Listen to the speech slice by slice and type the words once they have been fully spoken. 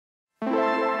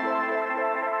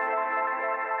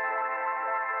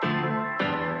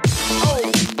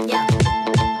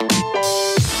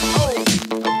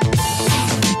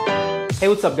Hey,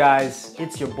 what's up guys?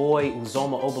 It's your boy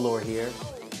Uzoma Obilor here,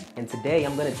 and today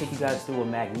I'm gonna take you guys through a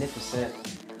magnificent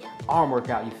arm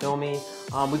workout, you feel me?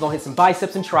 We're gonna hit some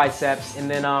biceps and triceps, and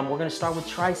then we're gonna start with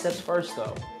triceps first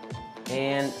though.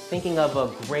 And thinking of a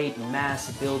great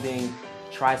mass building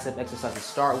tricep exercise to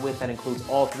start with that includes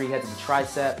all three heads of the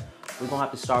tricep, we're gonna have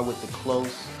to start with the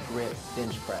close grip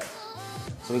bench press.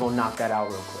 So we're gonna knock that out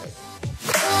real quick.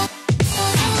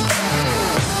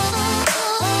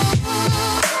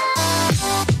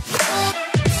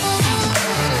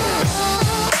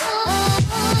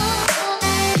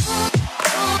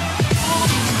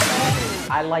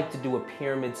 I like to do a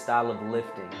pyramid style of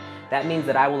lifting. That means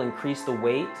that I will increase the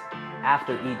weight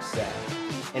after each set.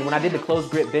 And when I did the closed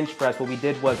grip bench press, what we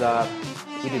did was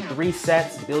we did 3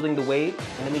 sets building the weight,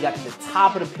 and then we got to the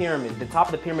top of the pyramid. The top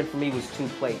of the pyramid for me was 2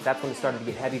 plates. That's when it started to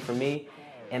get heavy for me.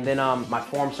 And then my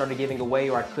form started giving away,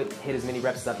 or I couldn't hit as many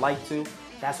reps as I'd like to.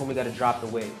 That's when we got to drop the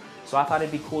weight. So I thought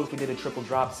it'd be cool if we did a triple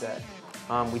drop set.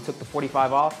 We took the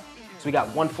 45 off. So we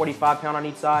got 1 45-pound on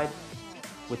each side,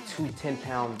 with 2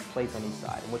 10-pound plates on each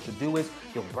side. And what you'll do is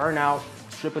you'll burn out,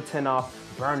 strip a 10 off,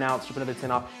 burn out, strip another 10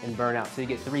 off, and burn out. So you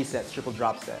get 3 sets, triple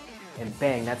drop set. And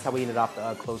bang, that's how we ended off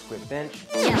the close grip bench.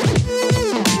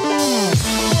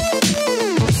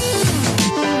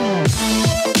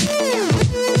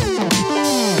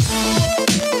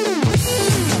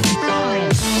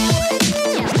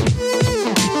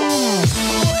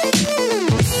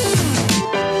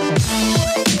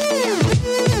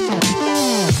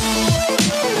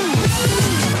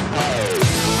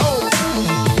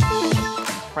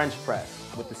 French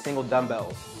press with the single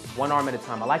dumbbells, 1 arm at a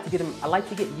time. I like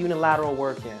to get unilateral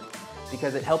work in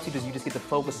because it helps you just get to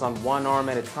focus on 1 arm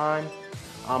at a time.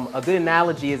 A good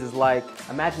analogy is like,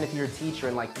 imagine if you're a teacher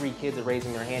and like 3 kids are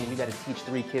raising their hand and you got to teach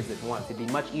 3 kids at once. It'd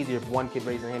be much easier if 1 kid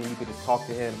raised their hand and you could just talk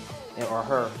to him or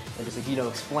her and just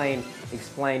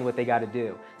explain what they got to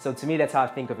do. So to me, that's how I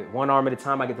think of it. 1 arm at a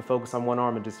time, I get to focus on 1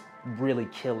 arm and just really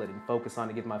kill it and focus on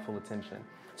it, give my full attention.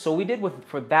 So what we did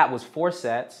for that was 4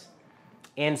 sets.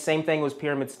 And same thing was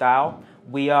pyramid style.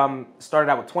 We started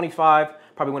out with 25,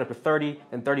 probably went up to 30,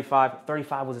 then 35.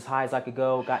 35 was as high as I could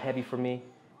go, got heavy for me.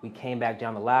 We came back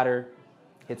down the ladder,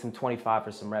 hit some 25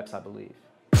 for some reps, I believe.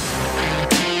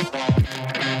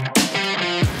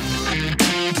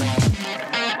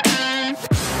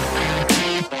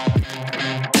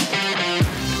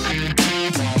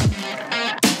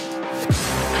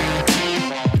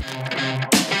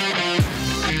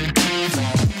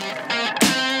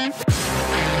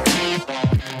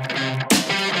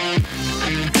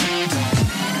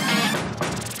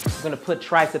 I'm gonna put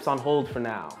triceps on hold for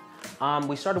now.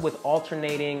 We started with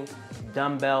alternating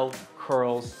dumbbell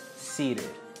curls seated.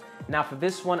 Now for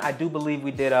this one, I do believe we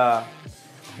did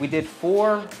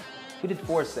 4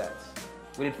 sets.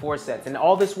 We did 4 sets, and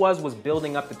all this was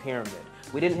building up the pyramid.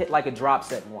 We didn't hit like a drop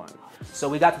set one. So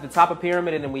we got to the top of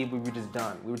pyramid, and then we were just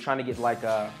done. We were trying to get like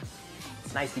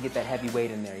it's nice to get that heavy weight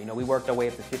in there. You know, we worked our way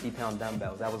up to 50-pound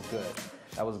dumbbells. That was good.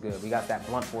 That was good. We got that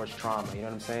blunt force trauma, you know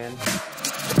what I'm saying?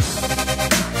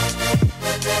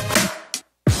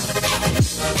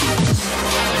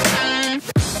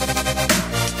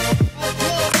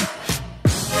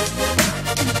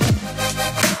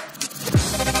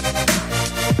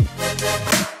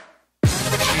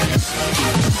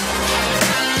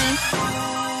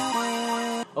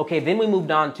 Okay, then we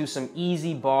moved on to some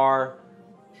easy barbell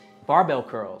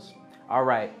curls. All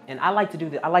right, and I like to do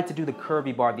the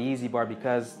curvy bar, the easy bar,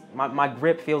 because my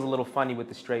grip feels a little funny with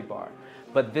the straight bar.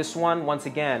 But this one, once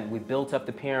again, we built up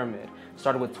the pyramid.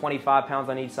 Started with 25 pounds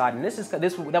on each side, and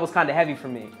that was kind of heavy for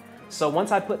me. So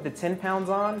once I put the 10 pounds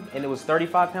on, and it was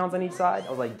 35 pounds on each side, I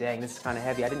was like, dang, this is kind of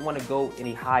heavy. I didn't want to go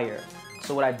any higher.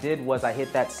 So what I did was I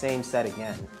hit that same set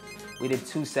again. We did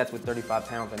 2 sets with 35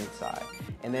 pounds on each side.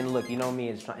 And then look, you know me,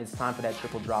 it's time for that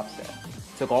triple drop set.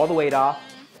 Took all the weight off,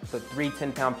 put 3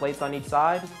 10-pound plates on each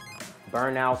side,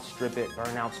 burn out, strip it,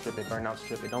 burn out, strip it, burn out,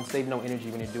 strip it. Don't save no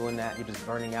energy when you're doing that. You're just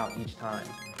burning out each time.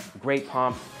 Great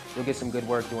pump. You'll get some good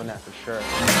work doing that for sure.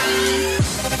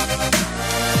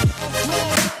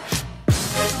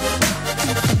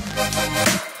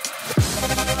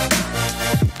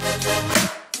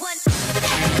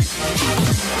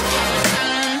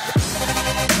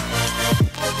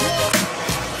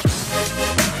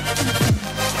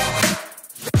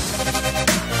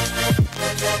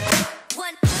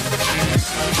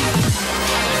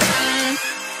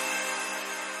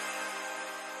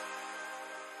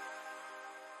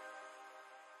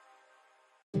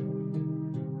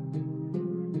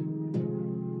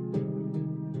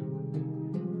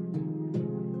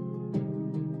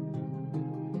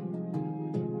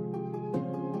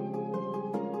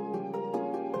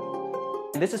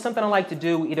 And this is something I like to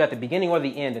do either at the beginning or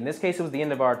the end. In this case, it was the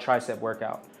end of our tricep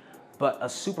workout. But a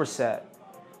superset.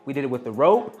 We did it with the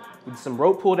rope. We did some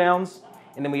rope pull downs.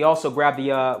 And then we also grabbed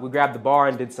the bar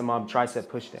and did some tricep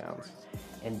push downs.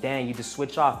 And dang, you just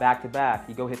switch off back to back.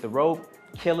 You go hit the rope,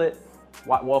 kill it,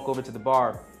 walk over to the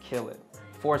bar, kill it.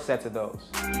 4 sets of those.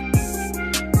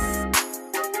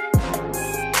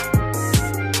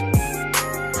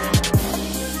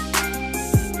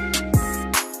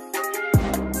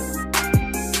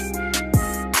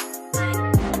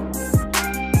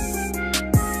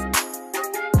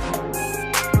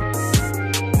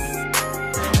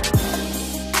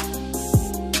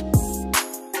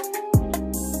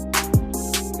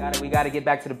 We got to get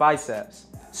back to the biceps.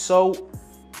 So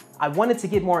I wanted to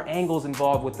get more angles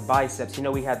involved with the biceps. You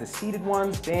know, we had the seated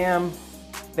ones, bam,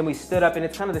 then we stood up, and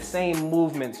it's kind of the same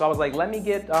movement. So I was like, let me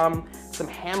get some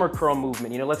hammer curl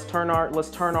movement. You know, let's turn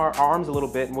our arms a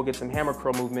little bit and we'll get some hammer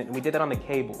curl movement. And we did that on the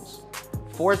cables.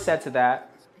 4 sets of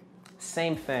that,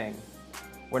 same thing.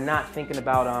 We're not thinking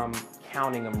about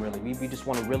counting them really. We just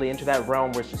want to really enter that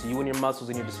realm where it's just you and your muscles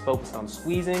and you're just focused on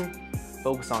squeezing,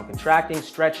 focused on contracting,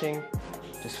 stretching,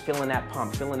 just feeling that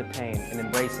pump, feeling the pain, and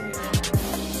embracing it.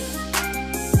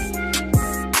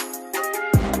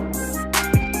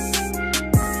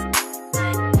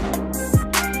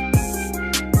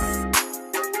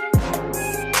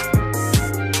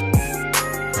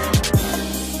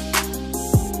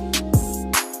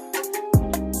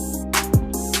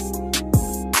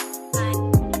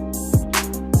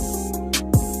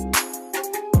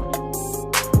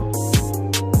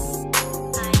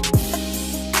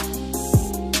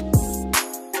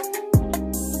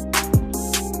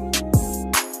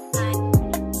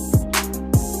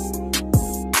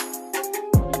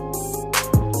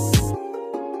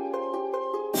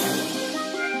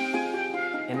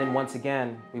 And then once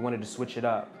again, we wanted to switch it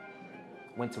up.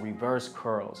 Went to reverse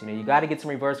curls. You know, you got to get some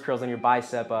reverse curls on your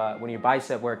bicep, when your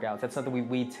bicep workouts. That's something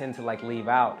we tend to like leave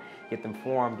out, get them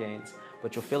forearm gains,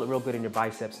 but you'll feel it real good in your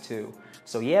biceps too.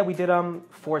 So yeah, we did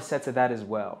 4 sets of that as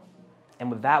well. And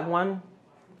with that one,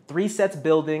 3 sets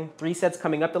building, 3 sets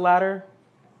coming up the ladder,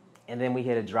 and then we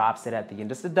hit a drop set at the end.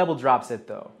 Just a double drop set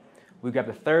though. We grabbed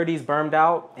the 30s burned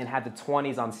out and had the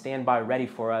 20s on standby ready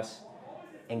for us,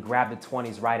 and grabbed the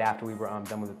 20s right after we were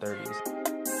done with the 30s.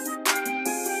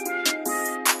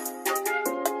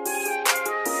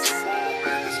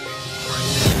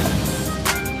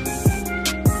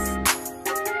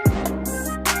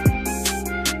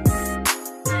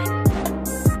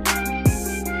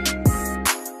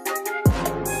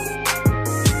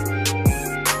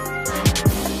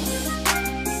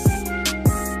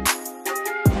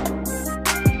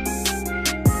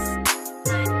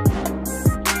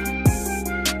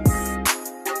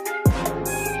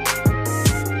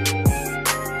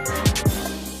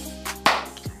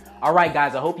 All right,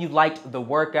 guys, I hope you liked the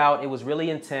workout. It was really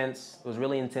intense.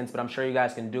 But I'm sure you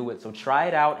guys can do it. So try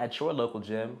it out at your local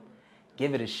gym.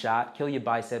 Give it a shot. Kill your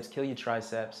biceps, kill your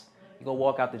triceps. You go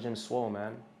walk out the gym swole,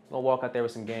 man. Go walk out there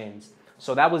with some gains.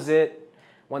 So that was it.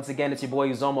 Once again, it's your boy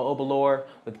Uzoma Obilor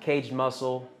with Kaged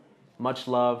Muscle. Much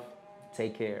love.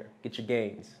 Take care. Get your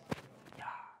gains.